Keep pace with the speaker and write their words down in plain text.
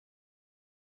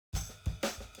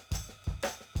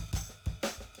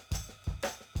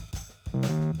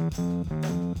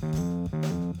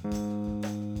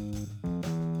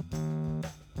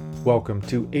Welcome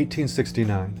to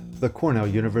 1869, the Cornell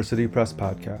University Press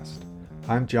Podcast.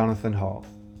 I'm Jonathan Hall.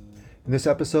 In this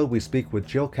episode, we speak with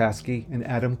Jill Caskey and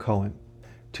Adam Cohen,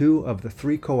 two of the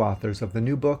three co-authors of the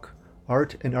new book,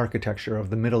 Art and Architecture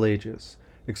of the Middle Ages,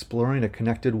 Exploring a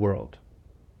Connected World.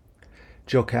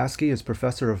 Jill Caskey is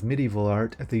professor of medieval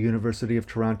art at the University of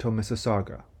Toronto,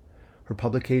 Mississauga. Her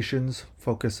publications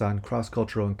focus on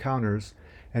cross-cultural encounters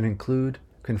and include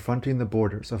Confronting the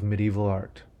Borders of Medieval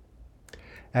Art.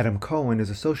 Adam Cohen is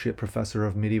associate professor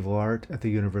of medieval art at the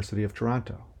University of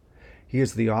Toronto. He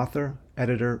is the author,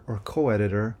 editor, or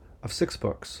co-editor of 6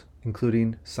 books,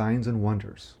 including Signs and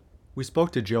Wonders. We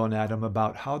spoke to Jill and Adam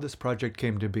about how this project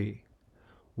came to be,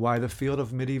 why the field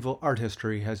of medieval art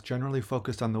history has generally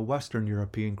focused on the Western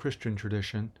European Christian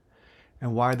tradition,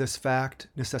 and why this fact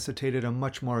necessitated a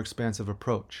much more expansive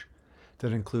approach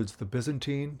that includes the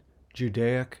Byzantine,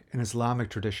 Judaic, and Islamic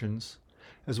traditions,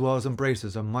 as well as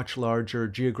embraces a much larger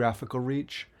geographical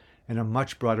reach and a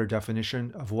much broader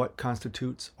definition of what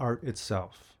constitutes art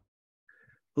itself.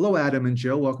 Hello, Adam and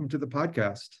Jill. Welcome to the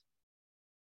podcast.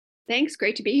 Thanks.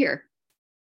 Great to be here.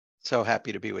 So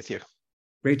happy to be with you.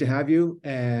 Great to have you.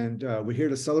 And we're here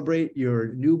to celebrate your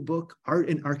new book, Art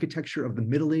and Architecture of the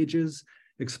Middle Ages,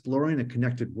 Exploring a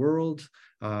Connected World.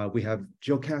 We have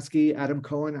Jill Caskey, Adam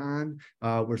Cohen on.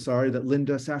 We're sorry that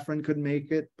Linda Safran couldn't make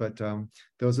it, but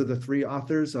those are the three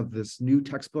authors of this new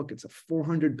textbook. It's a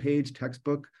 400-page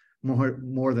textbook,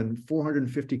 more than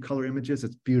 450 color images.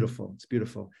 It's beautiful. It's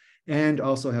beautiful. And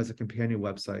also has a companion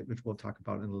website, which we'll talk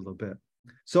about in a little bit.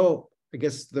 So I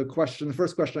guess the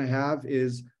first question I have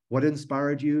is, what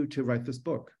inspired you to write this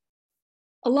book?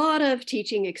 A lot of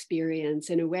teaching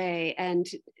experience in a way, and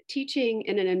teaching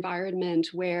in an environment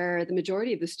where the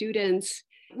majority of the students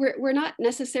we're not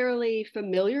necessarily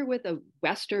familiar with a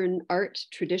Western art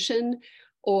tradition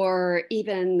or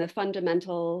even the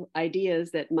fundamental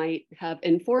ideas that might have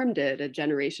informed it a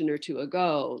generation or two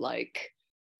ago, like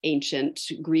ancient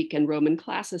Greek and Roman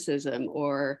classicism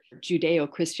or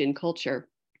Judeo-Christian culture.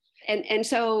 And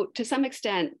so to some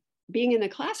extent, being in a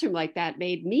classroom like that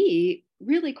made me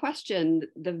really question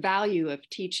the value of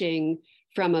teaching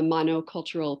from a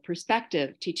monocultural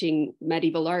perspective, teaching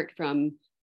medieval art from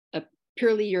a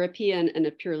purely European and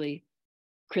a purely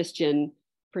Christian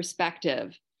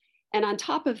perspective. And on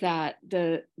top of that,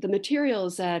 the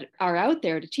materials that are out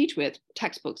there to teach with,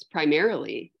 textbooks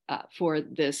primarily for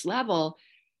this level,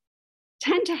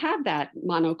 tend to have that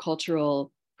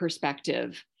monocultural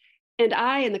perspective. And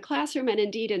I, in the classroom, and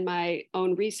indeed in my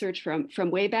own research from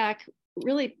way back,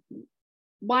 really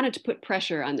wanted to put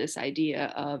pressure on this idea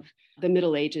of the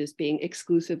Middle Ages being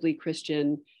exclusively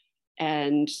Christian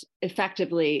and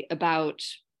effectively about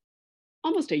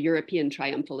almost a European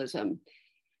triumphalism.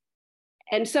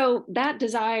 And so that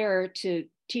desire to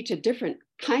teach a different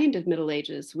kind of Middle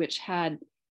Ages, which had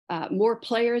more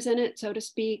players in it, so to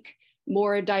speak,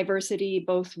 more diversity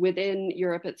both within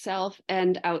Europe itself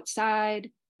and outside,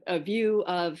 a view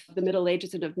of the Middle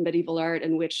Ages and of medieval art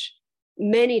in which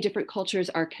many different cultures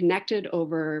are connected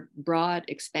over broad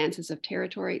expanses of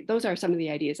territory. Those are some of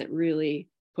the ideas that really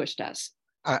pushed us.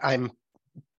 I'm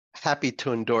happy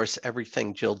to endorse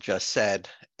everything Jill just said.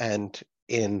 And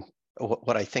in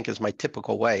what I think is my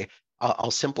typical way,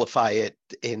 I'll simplify it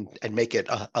and make it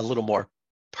a little more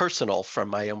personal from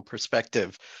my own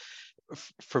perspective.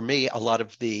 For me, a lot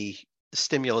of the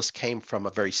stimulus came from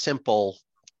a very simple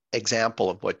example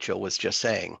of what Jill was just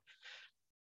saying.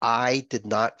 I did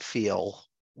not feel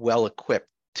well equipped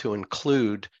to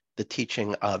include the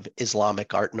teaching of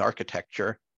Islamic art and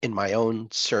architecture in my own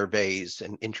surveys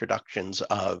and introductions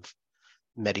of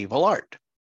medieval art.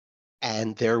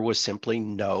 And there was simply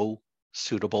no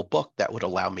suitable book that would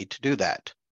allow me to do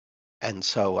that. And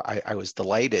so I was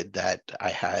delighted that I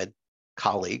had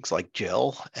colleagues like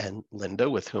Jill and Linda,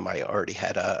 with whom I already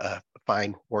had a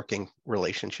fine working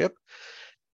relationship,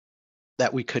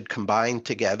 that we could combine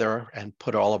together and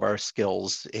put all of our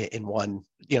skills in one,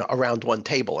 around one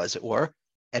table, as it were,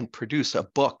 and produce a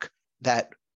book that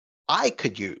I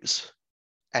could use.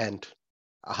 And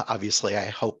obviously, I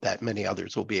hope that many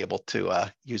others will be able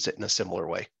to use it in a similar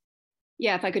way.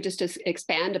 Yeah, if I could just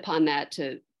expand upon that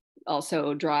to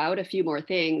also draw out a few more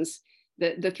things.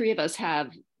 The three of us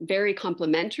have very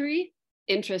complementary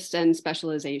interests and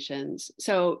specializations.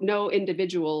 So no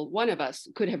individual one of us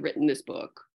could have written this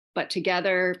book, but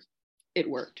together it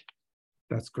worked.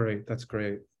 That's great. That's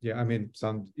great. Yeah, I mean,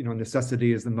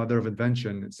 necessity is the mother of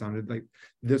invention. It sounded like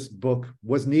this book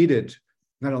was needed,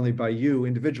 not only by you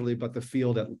individually, but the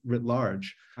field at writ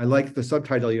large. I like the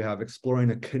subtitle you have,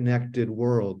 Exploring a Connected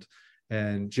World.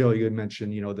 And Jill, you had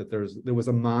mentioned, that there was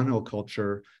a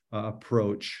monoculture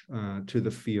approach to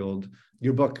the field.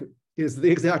 Your book is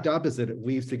the exact opposite. It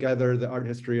weaves together the art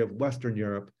history of Western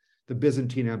Europe, the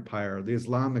Byzantine Empire, the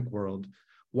Islamic world.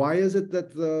 Why is it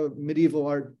that the medieval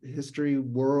art history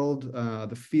world,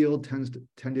 the field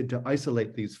tended to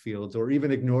isolate these fields or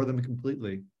even ignore them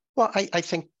completely? Well, I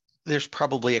think there's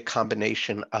probably a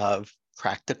combination of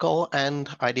practical and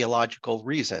ideological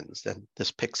reasons, and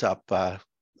this picks up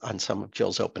on some of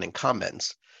Jill's opening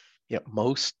comments.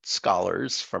 Most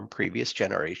scholars from previous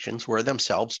generations were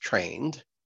themselves trained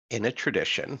in a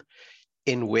tradition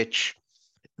in which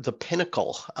the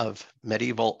pinnacle of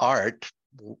medieval art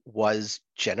was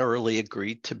generally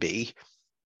agreed to be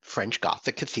French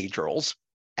Gothic cathedrals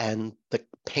and the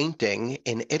painting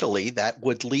in Italy that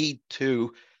would lead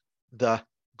to the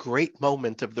great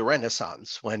moment of the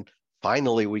Renaissance, when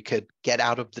finally we could get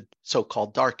out of the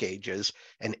so-called Dark Ages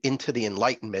and into the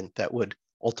Enlightenment that would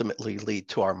ultimately lead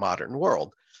to our modern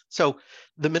world. So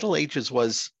the Middle Ages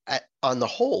was, on the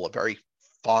whole, a very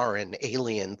foreign,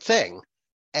 alien thing.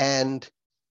 And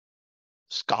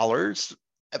scholars,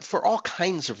 for all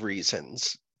kinds of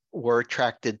reasons, were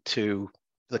attracted to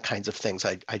the kinds of things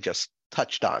I just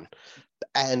touched on.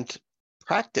 And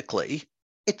practically,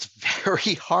 it's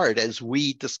very hard, as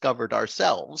we discovered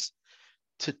ourselves,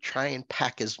 to try and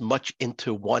pack as much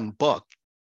into one book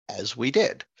as we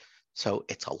did. So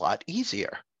it's a lot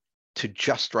easier to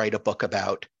just write a book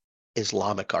about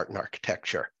Islamic art and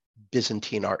architecture,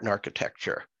 Byzantine art and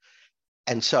architecture.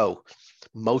 And so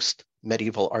most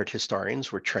medieval art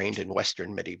historians were trained in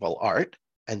Western medieval art,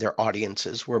 and their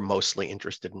audiences were mostly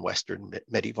interested in Western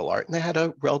medieval art, and they had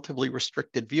a relatively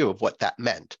restricted view of what that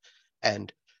meant.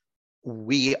 And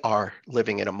we are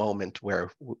living in a moment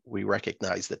where we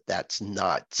recognize that that's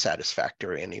not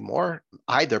satisfactory anymore,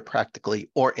 either practically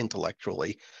or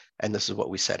intellectually. And this is what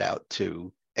we set out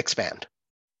to expand.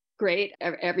 Great.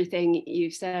 Everything you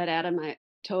said, Adam, I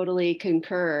totally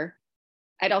concur.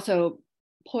 I'd also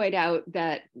point out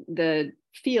that the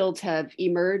fields have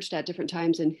emerged at different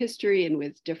times in history and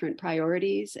with different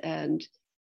priorities. And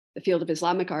the field of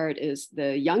Islamic art is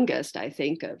the youngest, I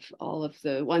think, of all of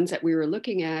the ones that we were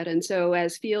looking at. And so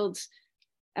as fields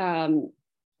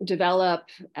develop,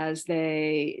 as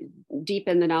they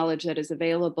deepen the knowledge that is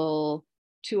available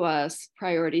to us,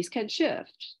 priorities can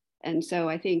shift. And so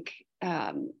I think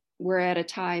we're at a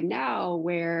time now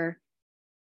where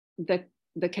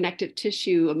the connective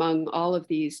tissue among all of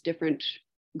these different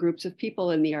groups of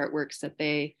people in the artworks that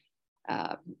they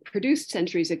produced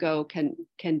centuries ago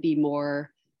can be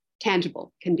more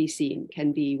tangible, can be seen,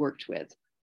 can be worked with.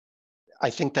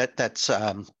 I think that's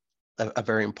a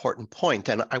very important point.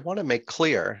 And I want to make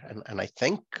clear, and I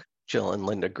think Jill and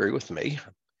Linda agree with me,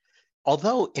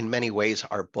 although in many ways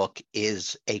our book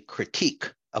is a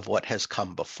critique of what has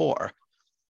come before,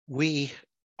 we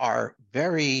are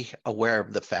very aware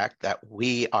of the fact that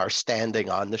we are standing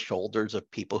on the shoulders of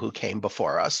people who came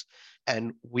before us,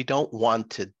 and we don't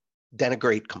want to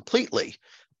denigrate completely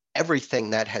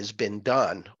everything that has been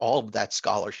done, all of that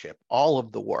scholarship, all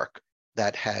of the work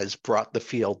that has brought the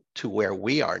field to where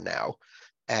we are now.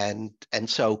 And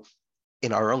so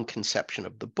in our own conception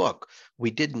of the book,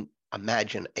 we didn't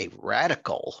imagine a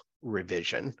radical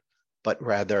revision, but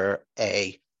rather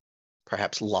a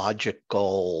perhaps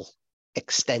logical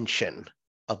extension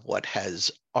of what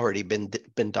has already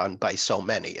been done by so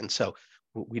many. And so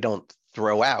we don't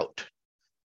throw out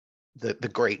the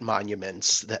great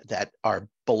monuments that are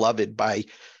beloved by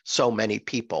so many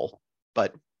people,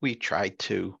 but we try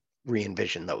to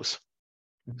re-envision those.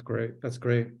 That's great. That's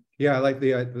great. Yeah, I like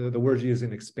the words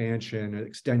using expansion and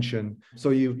extension. So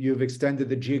you've extended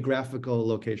the geographical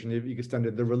location, you've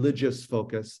extended the religious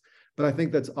focus, but I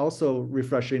think that's also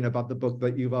refreshing about the book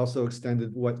that you've also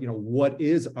extended what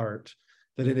is art,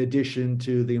 that in addition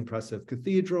to the impressive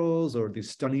cathedrals or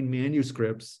these stunning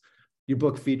manuscripts, your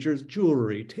book features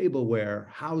jewelry, tableware,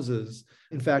 houses.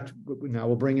 In fact, now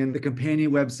we'll bring in the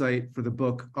companion website for the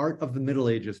book,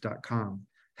 artofthemiddleages.com.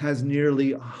 has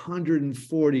nearly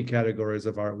 140 categories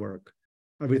of artwork,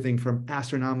 everything from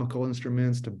astronomical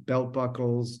instruments to belt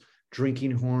buckles,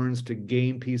 drinking horns to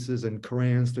game pieces, and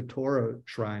Qurans to Torah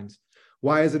shrines.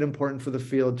 Why is it important for the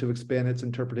field to expand its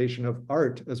interpretation of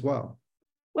art as well?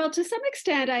 Well, to some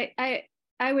extent,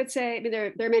 I would say,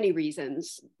 there are many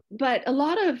reasons, but a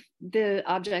lot of the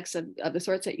objects of the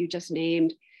sorts that you just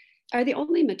named are the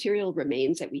only material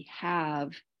remains that we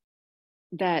have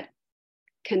that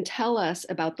can tell us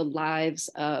about the lives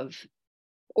of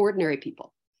ordinary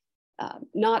people,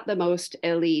 not the most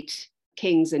elite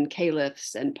kings and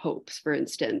caliphs and popes, for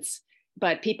instance,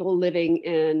 but people living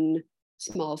in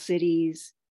small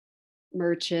cities,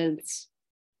 merchants,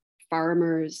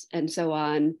 farmers, and so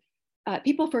on,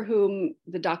 people for whom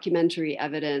the documentary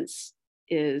evidence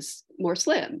is more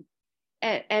slim.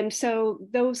 And so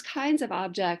those kinds of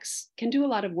objects can do a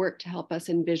lot of work to help us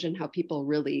envision how people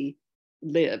really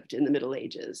lived in the Middle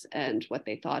Ages and what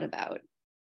they thought about.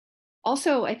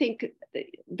 Also, I think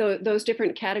those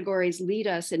different categories lead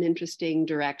us in interesting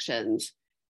directions.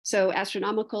 So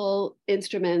astronomical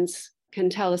instruments can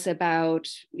tell us about,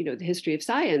 the history of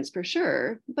science for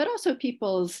sure, but also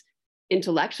people's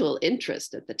intellectual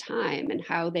interest at the time and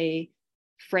how they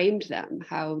framed them,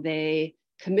 how they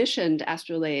commissioned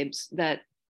astrolabes that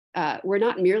were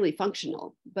not merely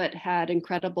functional, but had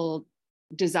incredible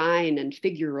design and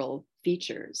figural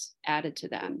features added to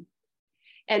them.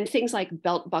 And things like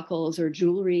belt buckles or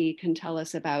jewelry can tell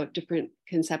us about different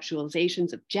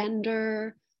conceptualizations of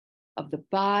gender, of the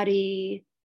body,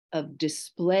 of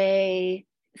display,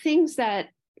 things that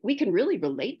we can really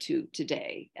relate to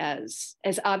today as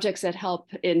objects that help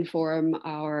inform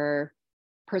our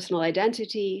personal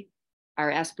identity, our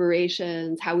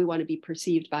aspirations, how we want to be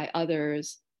perceived by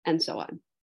others, and so on.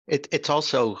 It's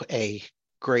also a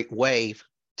great way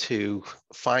to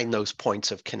find those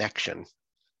points of connection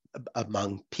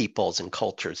among peoples and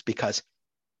cultures, because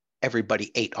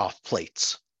everybody ate off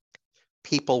plates.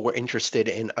 People were interested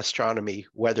in astronomy,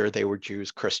 whether they were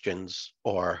Jews, Christians,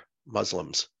 or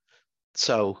Muslims.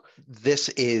 So this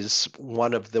is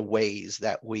one of the ways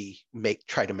that we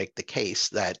try to make the case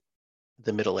that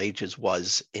the Middle Ages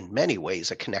was in many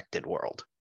ways a connected world.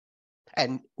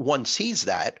 And one sees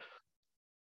that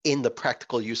in the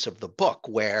practical use of the book,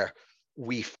 where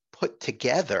we've put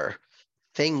together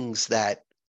things that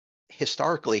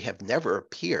historically have never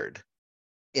appeared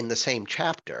in the same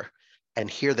chapter. And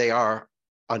here they are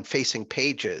on facing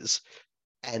pages.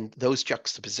 And those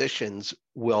juxtapositions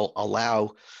will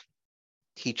allow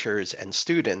teachers and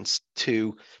students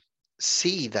to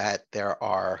see that there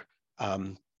are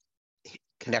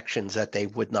connections that they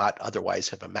would not otherwise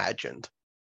have imagined.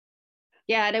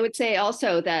 Yeah, and I would say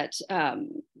also that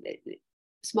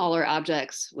smaller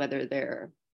objects, whether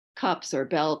they're cups or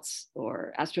belts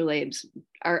or astrolabes,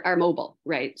 are mobile,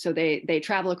 right? So they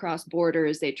travel across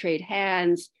borders, they trade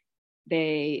hands,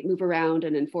 they move around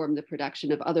and inform the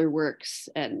production of other works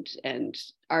and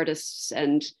artists,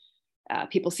 and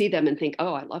people see them and think,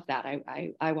 oh, I love that.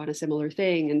 I want a similar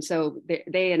thing. And so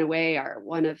they in a way are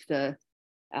one of the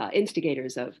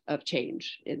instigators of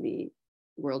change in the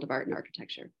world of art and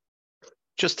architecture.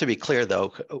 Just to be clear,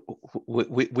 though,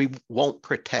 we won't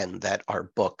pretend that our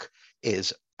book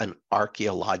is an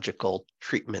archaeological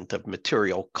treatment of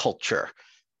material culture,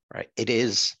 right? It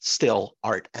is still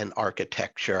art and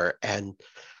architecture, and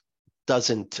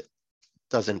doesn't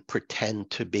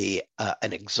pretend to be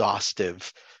an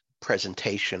exhaustive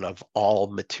presentation of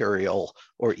all material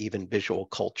or even visual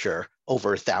culture over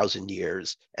 1,000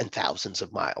 years and thousands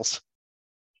of miles.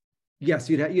 Yes,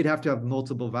 you'd have to have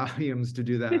multiple volumes to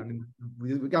do that. I mean,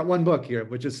 we got one book here,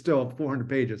 which is still 400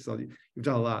 pages, so you've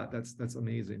done a lot. That's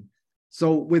amazing.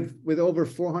 So with over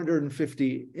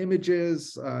 450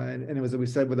 images, and as we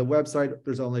said, with a website,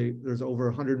 there's over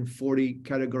 140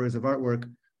 categories of artwork.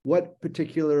 What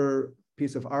particular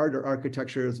piece of art or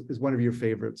architecture is one of your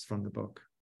favorites from the book?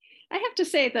 I have to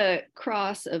say the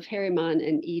cross of Herriman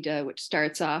and Ida, which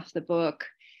starts off the book,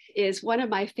 is one of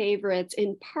my favorites,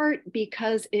 in part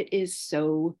because it is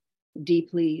so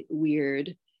deeply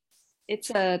weird. It's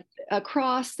a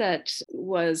cross that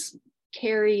was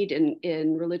carried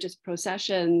in religious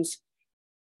processions,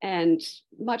 and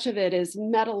much of it is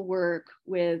metalwork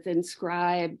with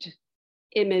inscribed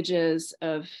images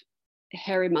of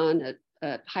Herriman,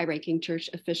 a high-ranking church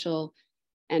official,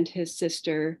 and his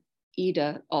sister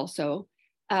Ida also.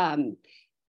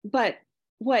 But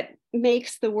what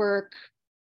makes the work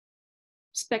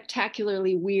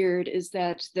spectacularly weird is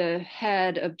that the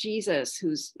head of Jesus,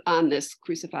 who's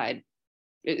crucified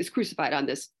on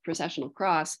this processional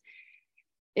cross,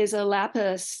 is a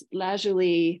lapis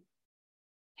lazuli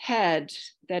head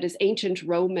that is ancient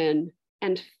Roman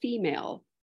and female.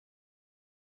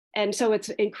 And so it's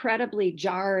incredibly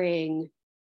jarring,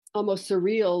 almost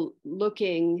surreal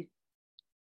looking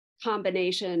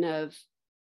combination of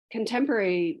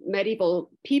contemporary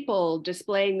medieval people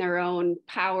displaying their own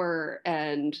power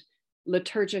and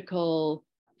liturgical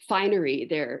finery,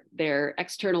 their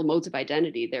external modes of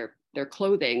identity, their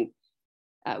clothing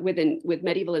with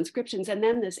medieval inscriptions, and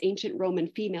then this ancient Roman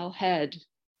female head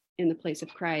in the place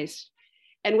of Christ.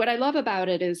 And what I love about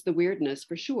it is the weirdness,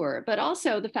 for sure, but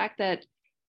also the fact that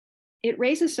it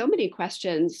raises so many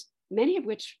questions, many of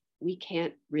which we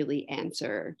can't really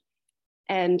answer.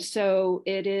 And so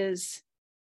it is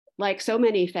like so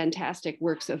many fantastic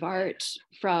works of art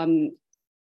from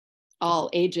all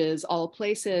ages, all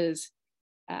places,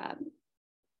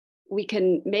 we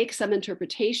can make some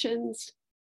interpretations,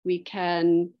 we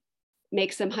can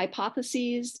make some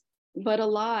hypotheses, but a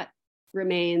lot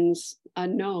remains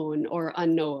unknown or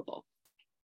unknowable.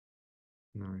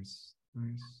 Nice,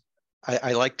 nice.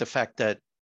 I like the fact that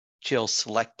Jill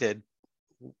selected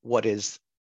what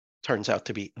turns out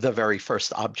to be the very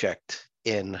first object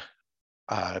in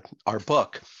our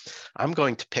book. I'm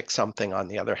going to pick something, on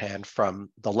the other hand, from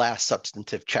the last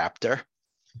substantive chapter,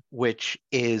 which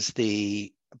is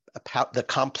the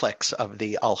complex of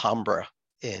the Alhambra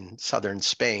in southern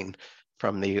Spain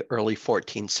from the early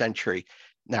 14th century.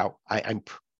 Now, I'm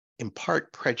in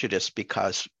part prejudiced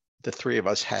because the three of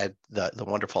us had the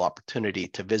wonderful opportunity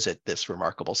to visit this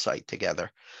remarkable site together.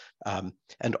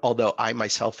 And although I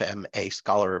myself am a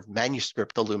scholar of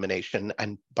manuscript illumination,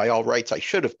 and by all rights, I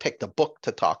should have picked a book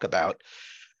to talk about,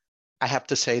 I have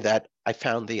to say that I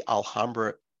found the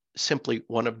Alhambra simply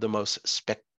one of the most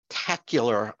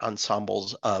spectacular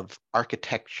ensembles of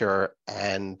architecture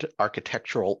and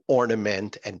architectural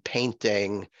ornament and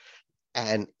painting.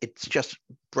 And it's just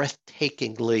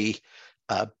breathtakingly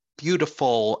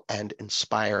beautiful and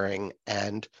inspiring.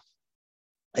 And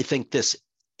I think this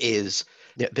is,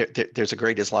 there's a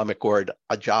great Islamic word,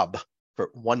 ajab, for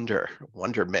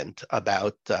wonderment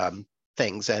about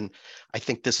things. And I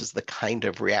think this is the kind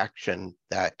of reaction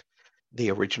that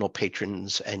the original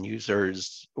patrons and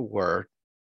users were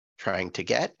trying to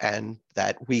get, and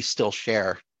that we still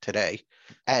share today.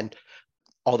 And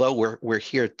although we're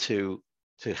here to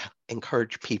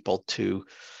encourage people to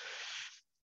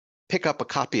pick up a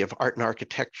copy of Art and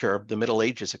Architecture of the Middle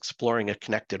Ages, Exploring a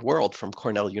Connected World from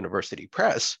Cornell University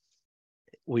Press,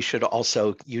 we should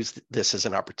also use this as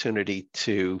an opportunity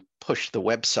to push the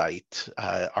website,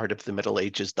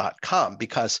 artofthemiddleages.com,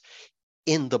 because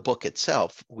in the book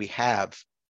itself, we have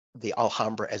the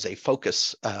Alhambra as a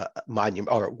focus monument,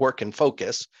 or work in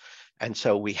focus. And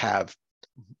so we have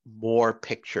more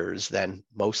pictures than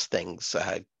most things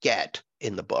get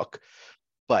in the book.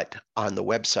 But on the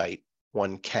website,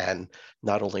 one can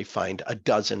not only find a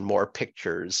dozen more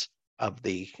pictures of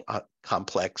the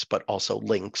complex, but also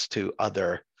links to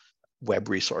other web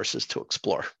resources to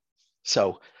explore.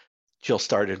 So Jill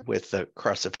started with the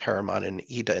Cross of Heremon and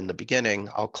Ida in the beginning.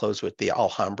 I'll close with the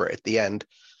Alhambra at the end.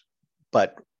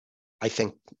 But I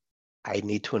think I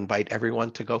need to invite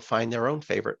everyone to go find their own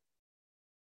favorite.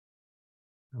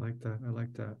 I like that. I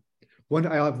like that.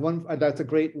 I have one, that's a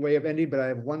great way of ending, but I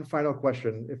have one final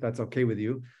question, if that's okay with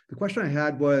you. The question I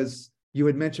had was, you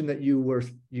had mentioned that you were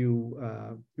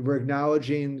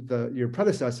acknowledging your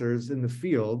predecessors in the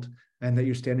field, and that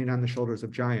you're standing on the shoulders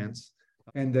of giants,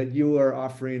 and that you are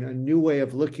offering a new way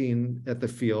of looking at the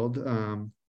field,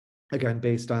 again,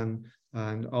 based on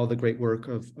all the great work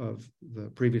of the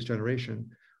previous generation.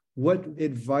 What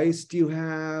advice do you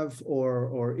have,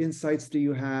 or insights do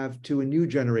you have to a new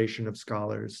generation of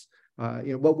scholars?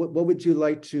 What would you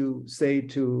like to say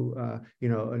to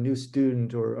a new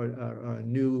student or a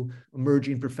new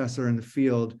emerging professor in the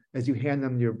field as you hand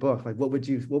them your book? Like, what would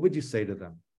you say to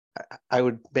them? I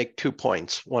would make 2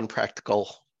 points, one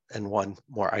practical and one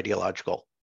more ideological.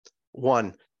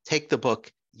 One, take the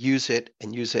book, use it,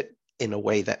 and use it in a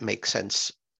way that makes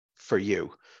sense for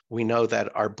you. We know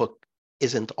that our book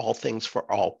isn't all things for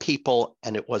all people,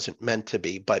 and it wasn't meant to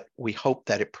be, but we hope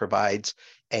that it provides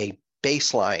a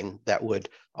baseline that would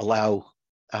allow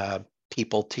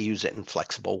people to use it in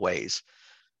flexible ways.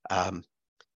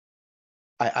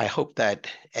 I hope that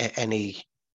any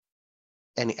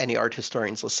art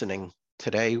historians listening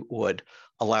today would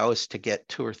allow us to get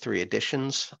 2 or 3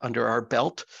 editions under our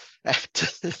belt,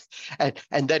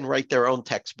 and then write their own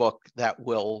textbook that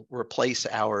will replace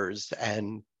ours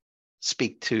and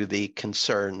speak to the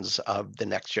concerns of the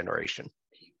next generation.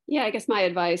 Yeah, I guess my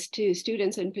advice to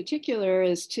students in particular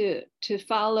is to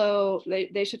follow,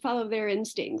 they should follow their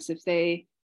instincts. If they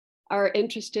are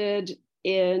interested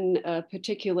in a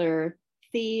particular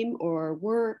theme or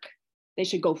work, they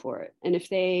should go for it. And if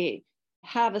they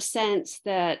have a sense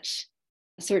that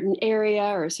a certain area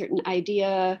or a certain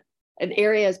idea, an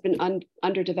area has been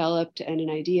underdeveloped and an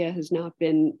idea has not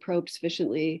been probed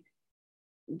sufficiently,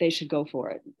 they should go for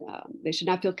it. They should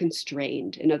not feel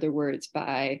constrained, in other words,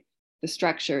 by the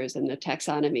structures and the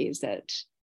taxonomies that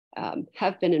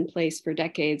have been in place for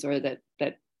decades, or that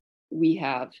we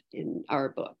have in our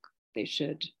book. They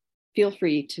should feel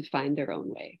free to find their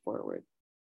own way forward.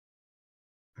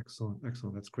 Excellent,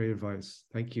 excellent. That's great advice.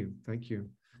 Thank you, thank you.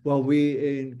 Well,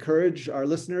 we encourage our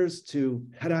listeners to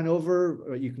head on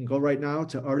over. You can go right now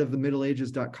to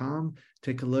artofthemiddleages.com,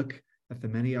 take a look at the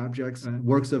many objects and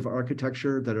works of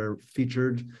architecture that are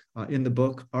featured in the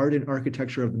book, Art and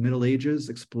Architecture of the Middle Ages,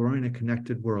 Exploring a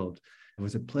Connected World. It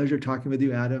was a pleasure talking with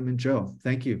you, Adam and Joe.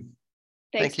 Thank you.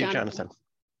 Thanks, Thank you, Jonathan.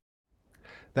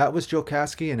 That was Jill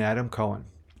Caskey and Adam Cohen,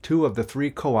 two of the three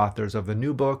co-authors of the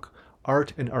new book,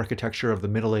 Art and Architecture of the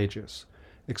Middle Ages,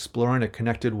 Exploring a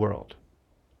Connected World.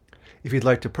 If you'd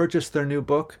like to purchase their new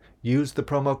book, use the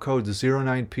promo code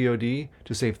 09POD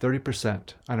to save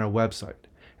 30% on our website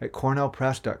at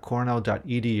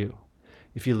cornellpress.cornell.edu.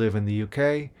 If you live in the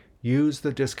UK, use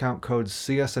the discount code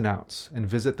CSAnnounce and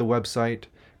visit the website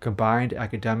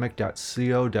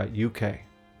combinedacademic.co.uk.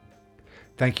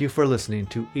 Thank you for listening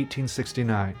to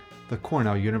 1869, the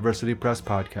Cornell University Press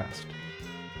Podcast.